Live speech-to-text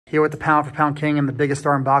here with the pound for pound king and the biggest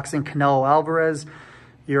star in boxing, Canelo Alvarez.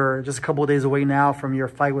 You're just a couple of days away now from your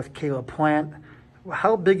fight with Caleb Plant.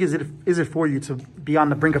 How big is it for you to be on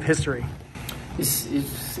the brink of history? It's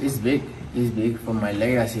big. It's big for my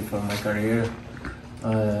legacy, for my career.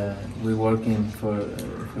 We're working for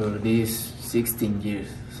this 16 years,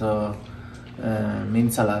 so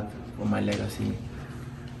means a lot for my legacy.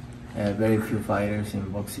 Very few fighters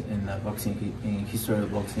in boxing, in history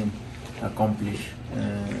of boxing, accomplish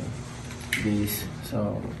this.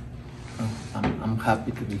 So I'm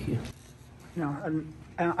happy to be here. You know, and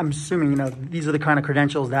I'm assuming these are the kind of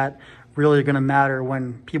credentials that really are going to matter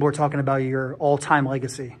when people are talking about your all-time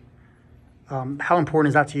legacy. How important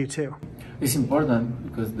is that to you too? It's important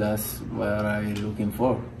because that's what I'm looking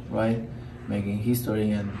for, right? Making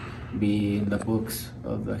history and be in the books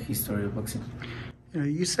of the history of boxing.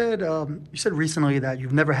 You said recently that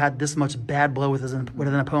you've never had this much bad blood with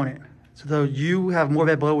an opponent. So you have more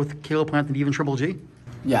bad blood with Caleb Plant than even Triple G?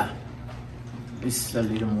 Yeah, it's a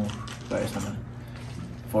little more personal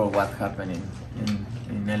for what happened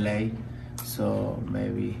in LA. So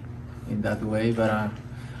maybe in that way, but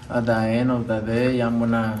at the end of the day, I'm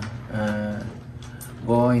gonna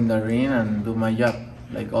go in the ring and do my job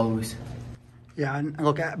like always. Yeah, and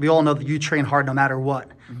look, we all know that you train hard no matter what.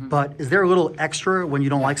 But is there a little extra when you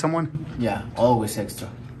don't like someone? Yeah, always extra.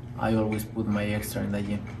 I always put my extra in the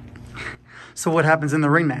gym. So what happens in the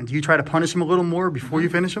ring then? Do you try to punish him a little more before you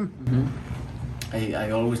finish him?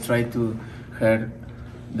 I always try to hurt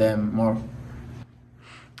them more.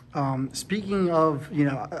 Speaking of,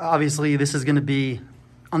 obviously this is going to be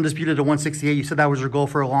undisputed at 168. You said that was your goal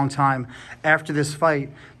for a long time. After this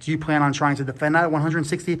fight, do you plan on trying to defend that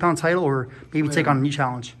 168-pound title or maybe take on a new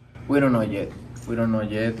challenge? We don't know yet.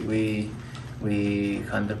 We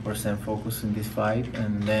 100% focus in this fight,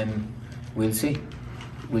 and then we'll see.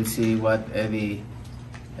 We'll see what Eddie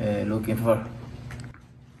looking for.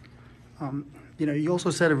 You also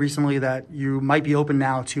said recently that you might be open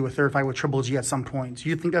now to a third fight with Triple G at some point. Do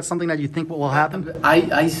you think that's something that you think will happen?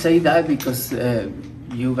 I say that because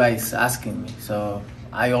you guys asking me, so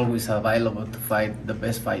I always available to fight the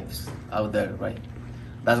best fights out there, right?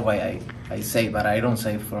 That's why I say, but I don't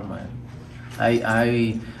say for my.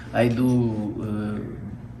 I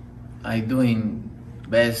doing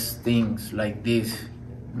best things like this.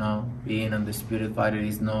 Being undisputed fighter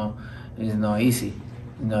is not easy.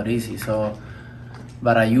 It's not easy. So,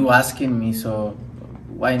 but are you asking me? So,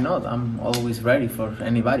 why not? I'm always ready for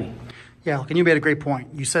anybody. Yeah, and you made a great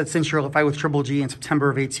point. You said since your fight with Triple G in September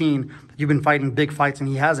of 18, you've been fighting big fights and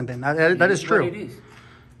he hasn't been. That is true. It is.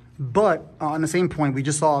 But on the same point, we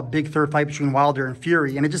just saw a big third fight between Wilder and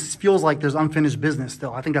Fury, and it just feels like there's unfinished business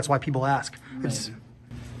still. I think that's why people ask.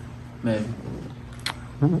 Maybe.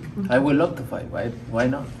 I would love to fight. Why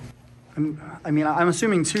not? I'm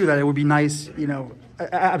assuming too that it would be nice.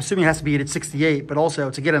 I'm assuming it has to be at 68, but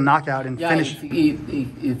also to get a knockout and finish.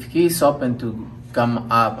 If he's open to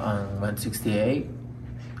come up on 168,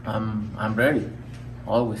 I'm ready,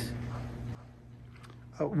 always.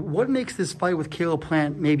 What makes this fight with Caleb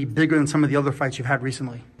Plant maybe bigger than some of the other fights you've had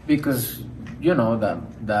recently? Because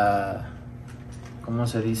the ¿cómo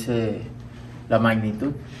se dice? La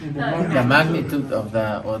magnitud. The magnitude of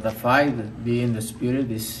the fight, being the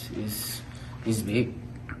spirit is big.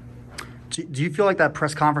 Do you feel like that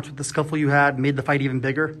press conference with the scuffle you had made the fight even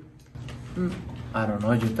bigger? I don't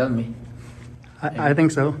know. You tell me. I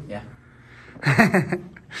think so. Yeah.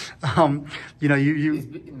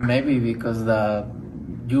 You maybe because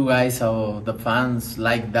you guys or the fans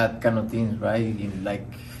like that kind of things, right? Like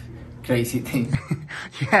crazy things.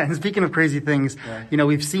 Yeah, and speaking of crazy things, right.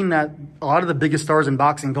 We've seen that a lot of the biggest stars in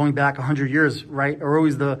boxing going back 100 years, right, are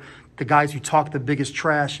always the guys who talk the biggest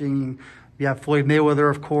trash. And you have Floyd Mayweather,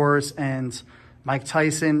 of course, and Mike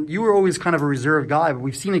Tyson. You were always kind of a reserved guy, but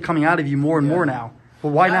we've seen it coming out of you more and more now.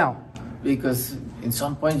 Well, why now? Because in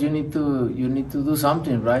some point you need to do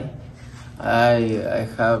something, right? I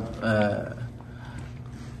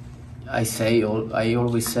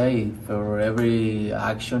always say for every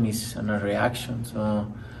action is a reaction.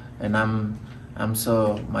 So, and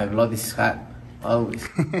my blood is hot always.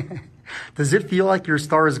 Does it feel like your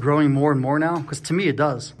star is growing more and more now? Because to me it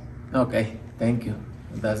does. Okay, thank you.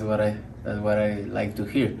 That's what I like to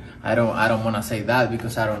hear. I don't want to say that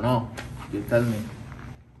because I don't know. You tell me.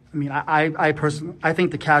 I personally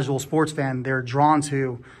think the casual sports fan, they're drawn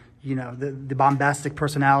to, the bombastic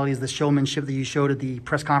personalities, the showmanship that you showed at the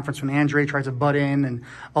press conference when Andre tried to butt in, and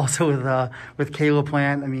also with Caleb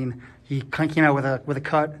Plant. He came out with a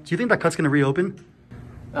cut. Do you think that cut's going to reopen?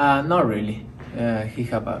 Not really.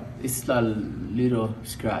 It's a little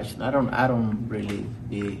scratch. I don't really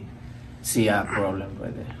be see a problem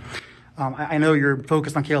right there. I know you're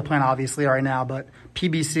focused on Caleb Plant, obviously, right now, but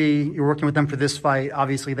PBC, you're working with them for this fight.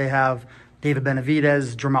 Obviously, they have David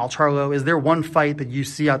Benavidez, Jermall Charlo. Is there one fight that you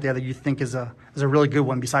see out there that you think is a really good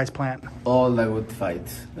one besides Plant? All the good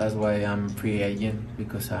fights. That's why I'm free agent,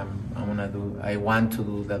 because I want to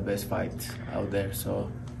do the best fights out there.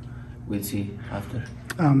 So we'll see after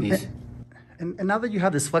this. And now that you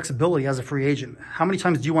have this flexibility as a free agent, how many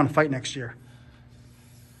times do you want to fight next year?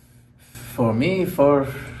 For me, four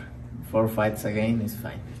fights again is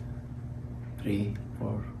fine. 3,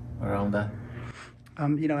 4, around that.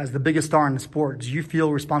 As the biggest star in the sport, do you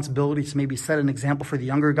feel responsibility to maybe set an example for the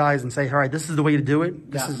younger guys and say, all right, this is the way to do it?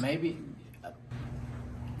 Maybe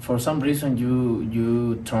for some reason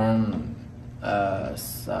you turn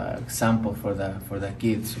as an example for the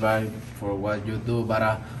kids, right? For what you do, but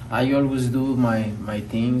I always do my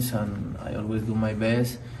things, and I always do my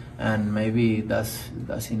best, and maybe that's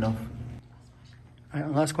enough. All right,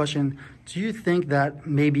 last question. Do you think that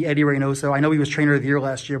maybe Eddie Reynoso, I know he was trainer of the year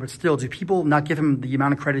last year, but still, do people not give him the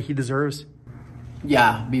amount of credit he deserves?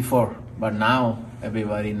 Yeah, before. But now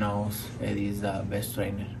everybody knows Eddie is the best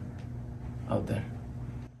trainer out there.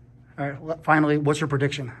 All right, finally, what's your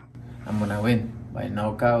prediction? I'm going to win by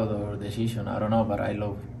knockout or decision. I don't know, but I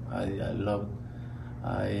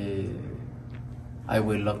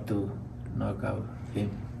will love to knock out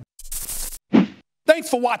him. Thanks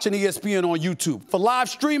for watching ESPN on YouTube. For live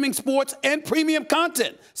streaming, sports, and premium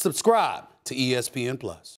content, subscribe to ESPN+.